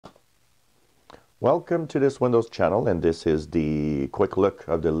Welcome to this Windows channel, and this is the quick look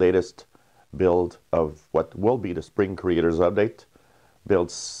of the latest build of what will be the Spring Creators Update,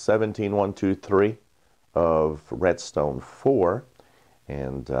 build 17123 of Redstone 4,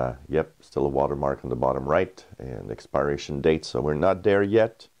 and yep, still a watermark on the bottom right, and expiration date, so we're not there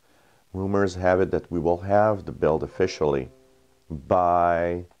yet. Rumors have it that we will have the build officially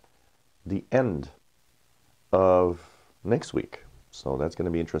by the end of next week, so that's going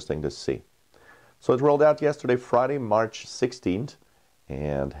to be interesting to see. So it rolled out yesterday, Friday, March 16th,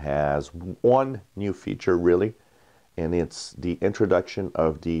 and has one new feature really, and it's the introduction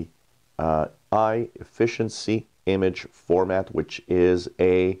of the high efficiency image format, which is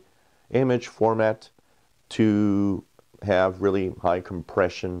a image format to have really high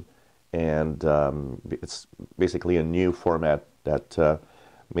compression, and it's basically a new format that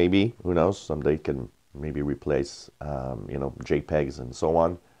maybe, who knows, someday can maybe replace JPEGs and so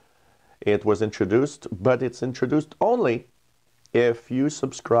on. It was introduced, but it's introduced only if you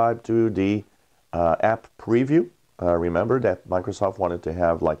subscribe to the app preview. Remember that Microsoft wanted to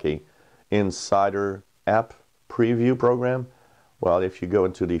have like a insider app preview program. Well, if you go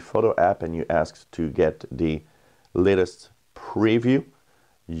into the photo app and you ask to get the latest preview,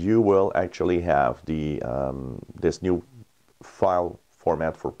 you will actually have the this new file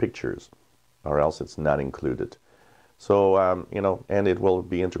format for pictures, or else it's not included. So, and it will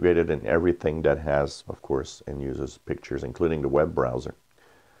be integrated in everything that has, of course, and uses pictures, including the web browser.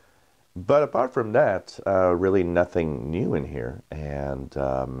 But apart from that, really nothing new in here. And,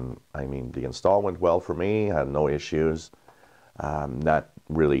 I mean, the install went well for me, had no issues. Not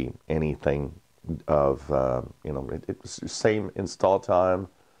really anything of, it was the same install time,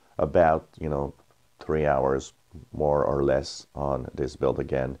 about, 3 hours, more or less, on this build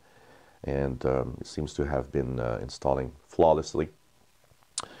again. And it seems to have been installing flawlessly.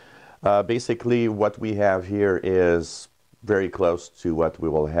 Basically, what we have here is very close to what we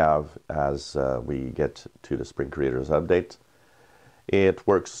will have as we get to the Spring Creators Update. It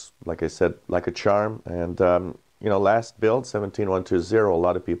works, like I said, like a charm. And last build, 17120, a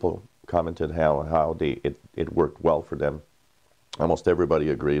lot of people commented how it worked well for them. Almost everybody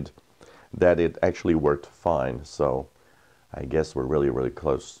agreed that it actually worked fine. So I guess we're really, really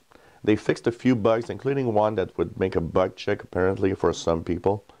close. They fixed a few bugs, including one that would make a bug check, apparently, for some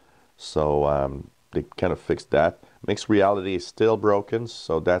people. So they kind of fixed that. Mixed reality is still broken,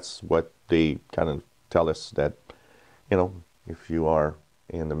 so that's what they kind of tell us, that, if you are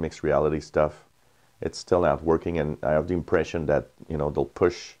in the mixed reality stuff, it's still not working. And I have the impression that, they'll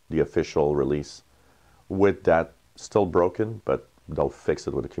push the official release with that still broken, but they'll fix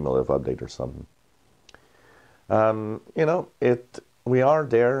it with a cumulative update or something. We are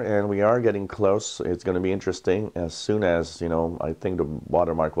there, and we are getting close. It's going to be interesting. As soon as, I think the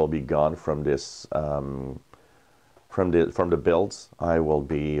watermark will be gone from this, from the builds, I will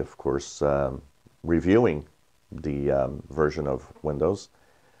be, of course, reviewing the version of Windows,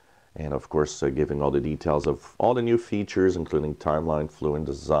 and of course giving all the details of all the new features, including timeline, fluent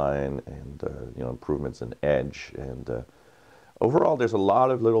design, and improvements in Edge, and overall, there's a lot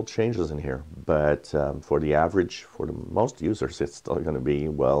of little changes in here, but for the most users, it's still going to be,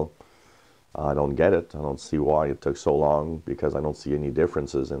 well, I don't get it. I don't see why it took so long, because I don't see any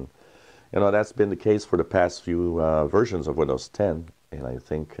differences. And, that's been the case for the past few versions of Windows 10, and I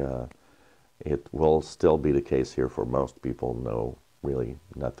think it will still be the case here for most people. No, really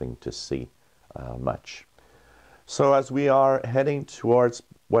nothing to see much. So as we are heading towards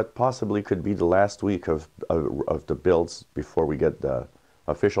what possibly could be the last week of the builds before we get the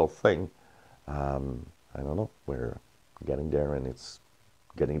official thing, I don't know, we're getting there, and it's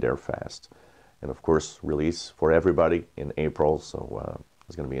getting there fast. And of course, release for everybody in April, so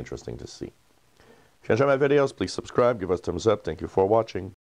it's going to be interesting to see. If you enjoy my videos, please subscribe, give us a thumbs up. Thank you for watching.